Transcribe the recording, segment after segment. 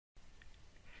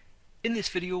In this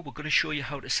video we're going to show you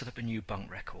how to set up a new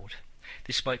bank record.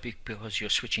 This might be because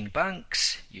you're switching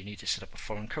banks, you need to set up a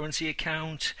foreign currency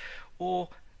account, or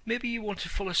maybe you want to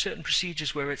follow certain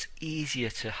procedures where it's easier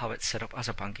to have it set up as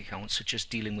a bank account, such as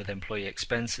dealing with employee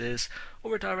expenses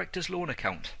or a director's loan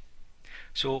account.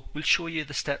 So we'll show you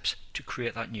the steps to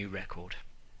create that new record.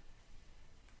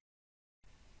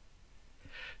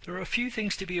 There are a few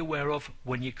things to be aware of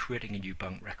when you're creating a new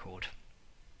bank record.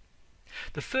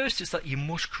 The first is that you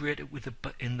must create it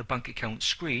in the bank account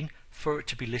screen for it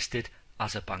to be listed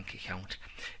as a bank account.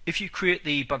 If you create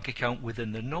the bank account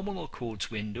within the nominal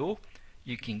codes window,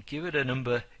 you can give it a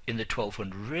number in the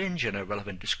 1200 range and a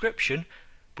relevant description,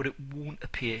 but it won't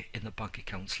appear in the bank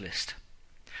accounts list.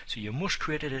 So you must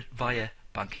create it via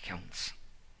bank accounts.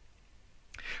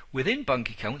 Within bank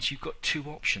accounts you've got two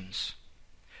options.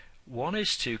 One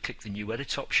is to click the new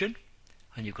edit option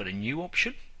and you've got a new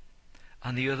option,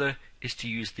 and the other is to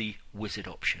use the wizard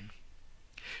option.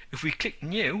 If we click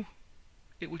new,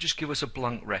 it will just give us a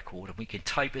blank record and we can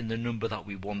type in the number that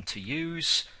we want to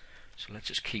use. So let's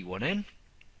just key one in.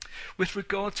 With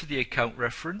regard to the account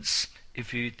reference, if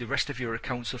the rest of your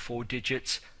accounts are 4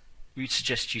 digits, we'd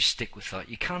suggest you stick with that.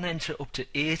 You can enter up to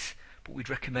 8, but we'd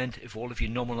recommend if all of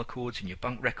your nominal codes and your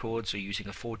bank records are using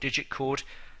a 4-digit code,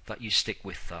 that you stick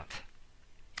with that.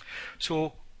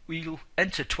 So we'll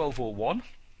enter 1201.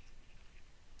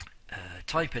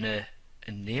 Type in a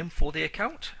name for the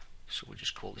account, so we'll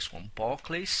just call this one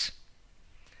Barclays,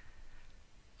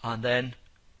 and then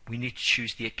we need to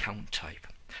choose the account type.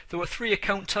 There are 3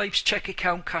 account types: check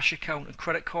account, cash account and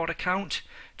credit card account,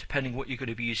 depending what you're going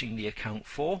to be using the account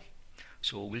for.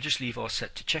 So we'll just leave our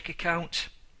set to check account,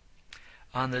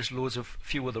 and there's loads of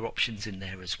few other options in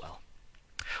there as well.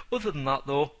 Other than that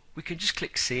though, we can just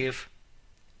click save,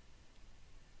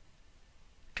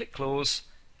 click close,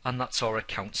 and that's our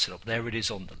account set up. There it is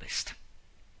on the list.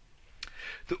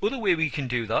 The other way we can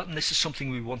do that, and this is something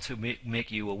we want to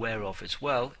make you aware of as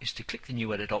well, is to click the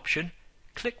new edit option,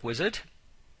 click wizard,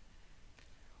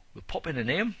 we'll pop in a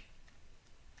name,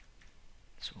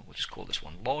 so we'll just call this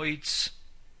one Lloyds.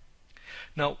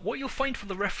 Now what you'll find for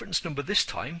the reference number this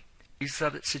time is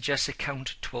that it suggests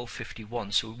account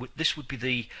 1251, so this would be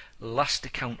the last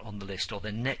account on the list, or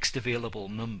the next available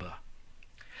number.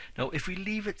 Now if we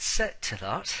leave it set to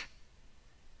that,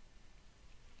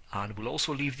 and we'll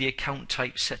also leave the account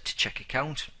type set to check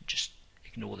account, just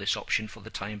ignore this option for the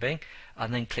time being,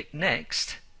 and then click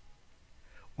next,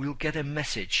 we'll get a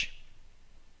message.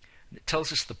 It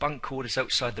tells us the bank code is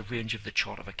outside the range of the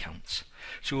chart of accounts.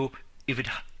 So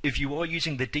if you are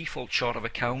using the default chart of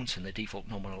accounts and the default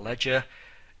nominal ledger,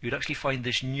 you'd actually find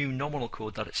this new nominal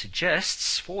code that it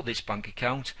suggests for this bank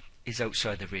account is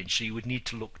outside the range. So you would need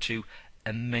to look to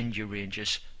amend your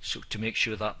ranges so to make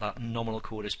sure that that nominal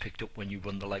code is picked up when you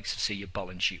run the likes of, say, your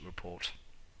balance sheet report.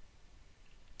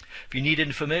 If you need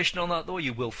information on that though,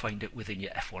 you will find it within your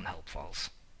F1 help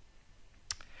files.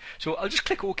 So I'll just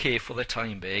click OK for the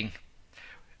time being.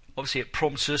 Obviously it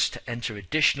prompts us to enter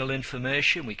additional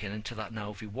information. We can enter that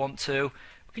now if we want to.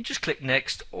 We can just click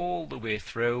next all the way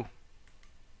through.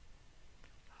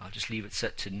 I'll just leave it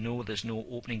set to no, there's no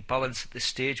opening balance at this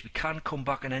stage. We can come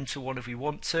back and enter one if we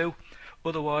want to.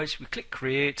 Otherwise we click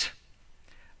create,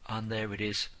 and there it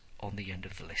is on the end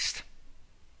of the list.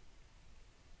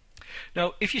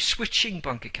 Now if you're switching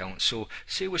bank accounts, so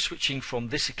say we're switching from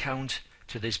this account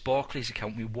to this Barclays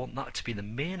account, we want that to be the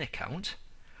main account,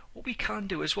 what we can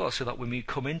do as well, so that when we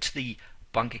come into the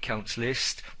bank accounts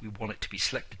list, we want it to be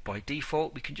selected by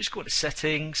default, we can just go to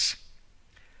settings,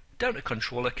 down to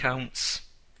control accounts,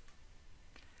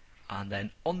 and then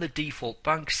on the default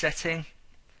bank setting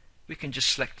we can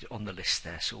just select it on the list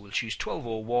there. So we'll choose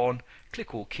 1201,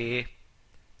 click OK,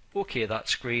 OK that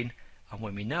screen, and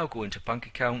when we now go into bank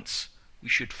accounts we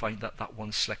should find that that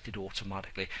one's selected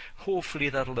automatically. Hopefully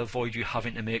that'll avoid you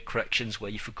having to make corrections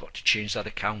where you forgot to change that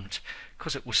account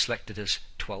because it was selected as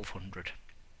 1200.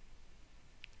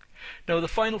 Now the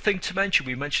final thing to mention,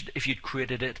 we mentioned if you'd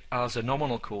created it as a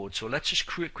nominal code, so let's just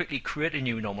quickly create a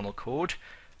new nominal code.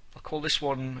 I'll call this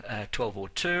one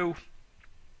 1202.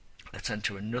 Let's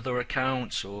enter another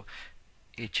account, so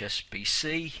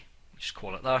HSBC, we'll just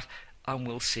call it that, and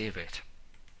we'll save it.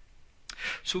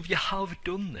 So if you have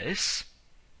done this,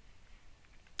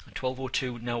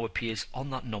 1202 now appears on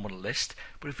that nominal list,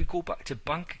 but if we go back to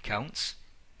bank accounts,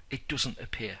 it doesn't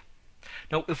appear.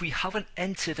 Now if we haven't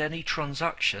entered any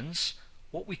transactions,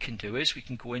 what we can do is we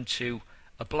can go into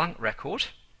a blank record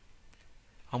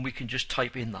and we can just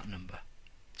type in that number.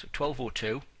 So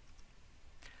 1202,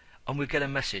 and we'll get a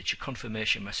message, a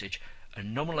confirmation message. A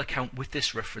nominal account with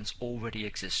this reference already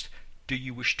exists. Do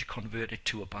you wish to convert it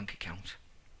to a bank account?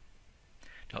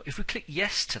 Now if we click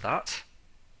yes to that,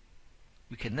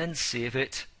 we can then save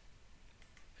it,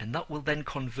 and that will then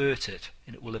convert it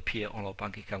and it will appear on our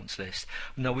bank accounts list.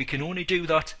 Now we can only do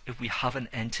that if we haven't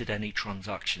entered any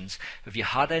transactions. If you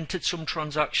had entered some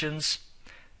transactions,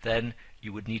 then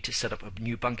you would need to set up a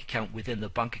new bank account within the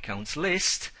bank accounts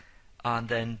list and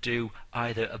then do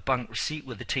either a bank receipt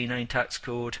with the T9 tax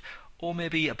code or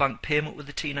maybe a bank payment with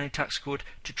the T9 tax code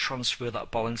to transfer that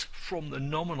balance from the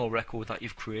nominal record that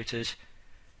you've created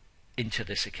into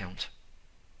this account.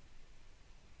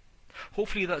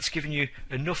 Hopefully that's given you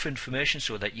enough information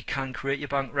so that you can create your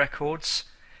bank records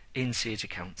in Sage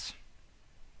Accounts.